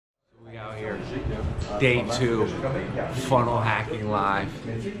Day 2, Funnel Hacking Live.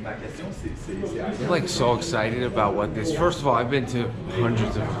 I'm like so excited about what this, first of all, I've been to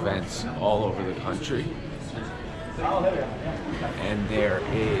hundreds of events all over the country. And there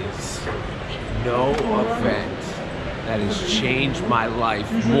is no event that has changed my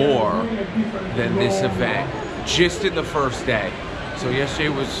life more than this event, just in the first day. So yesterday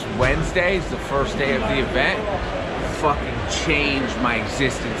was Wednesday, it's the first day of the event. Fucking changed my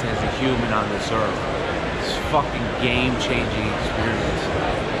existence as a human on this earth. It's fucking game-changing experience.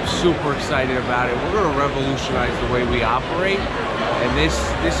 I'm super excited about it. We're gonna revolutionize the way we operate, and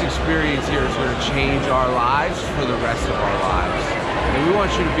this experience here is gonna change our lives for the rest of our lives. And we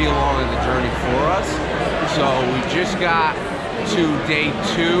want you to be along in the journey for us. So we just got to day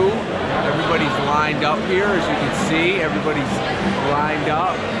 2. Everybody's lined up here, as you can see. Everybody's lined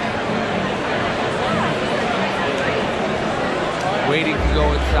up, waiting to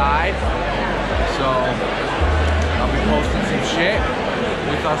go inside. So I'll be posting some shit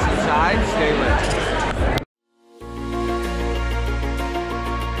with us inside. Stay lit.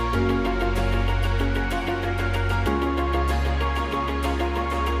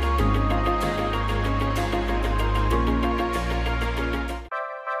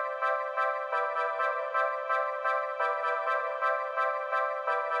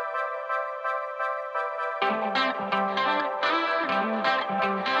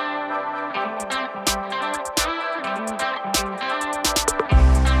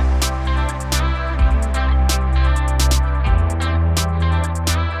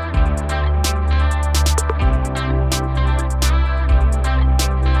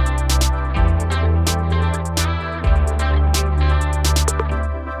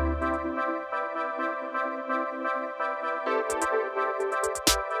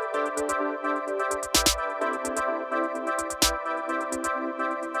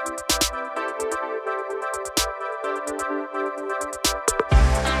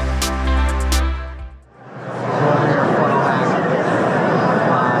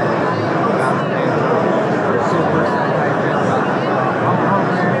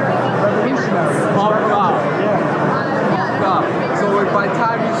 By the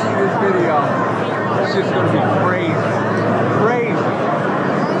time you see this video, it's just going to be crazy. Crazy.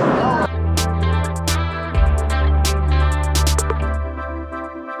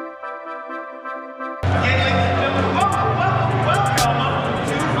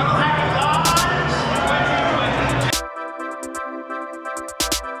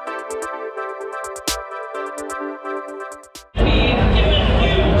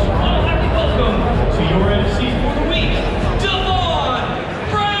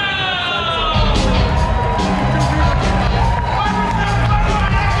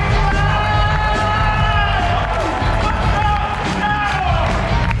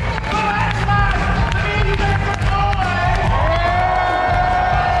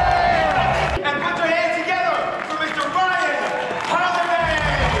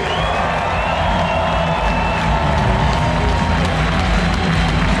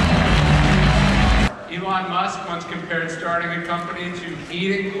 Elon Musk once compared starting a company to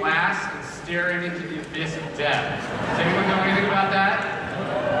eating glass and staring into the abyss of death. Does anyone know anything about that?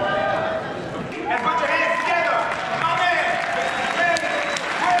 And put your hands together! Come in!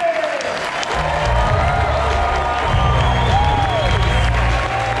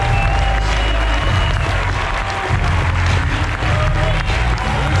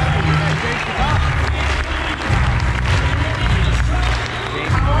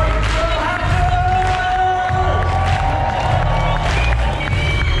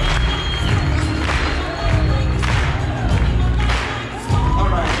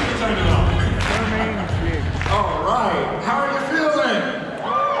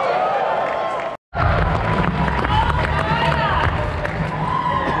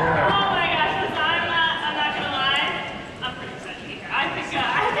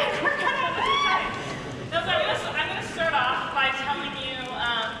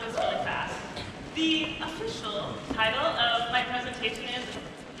 The official title of my presentation is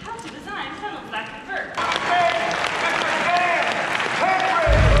How to Design Funnels That Convert.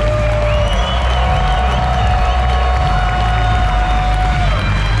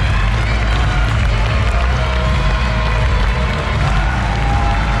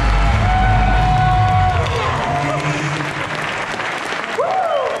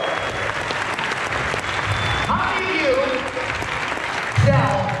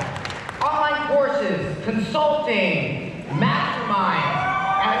 Consulting, mastermind,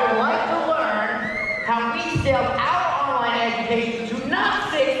 and I would like to learn how we scale our online education to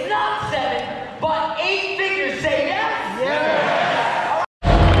not 6, not 7, but 8 figures. Say yes? Yeah.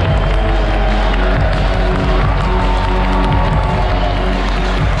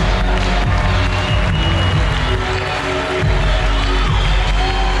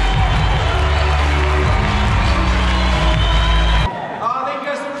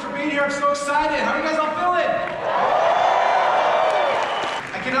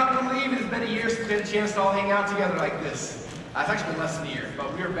 out together like this. It's actually been less than a year,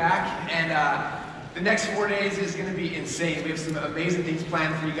 but we are back, and the next 4 days is going to be insane. We have some amazing things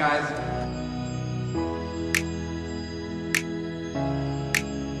planned for you guys.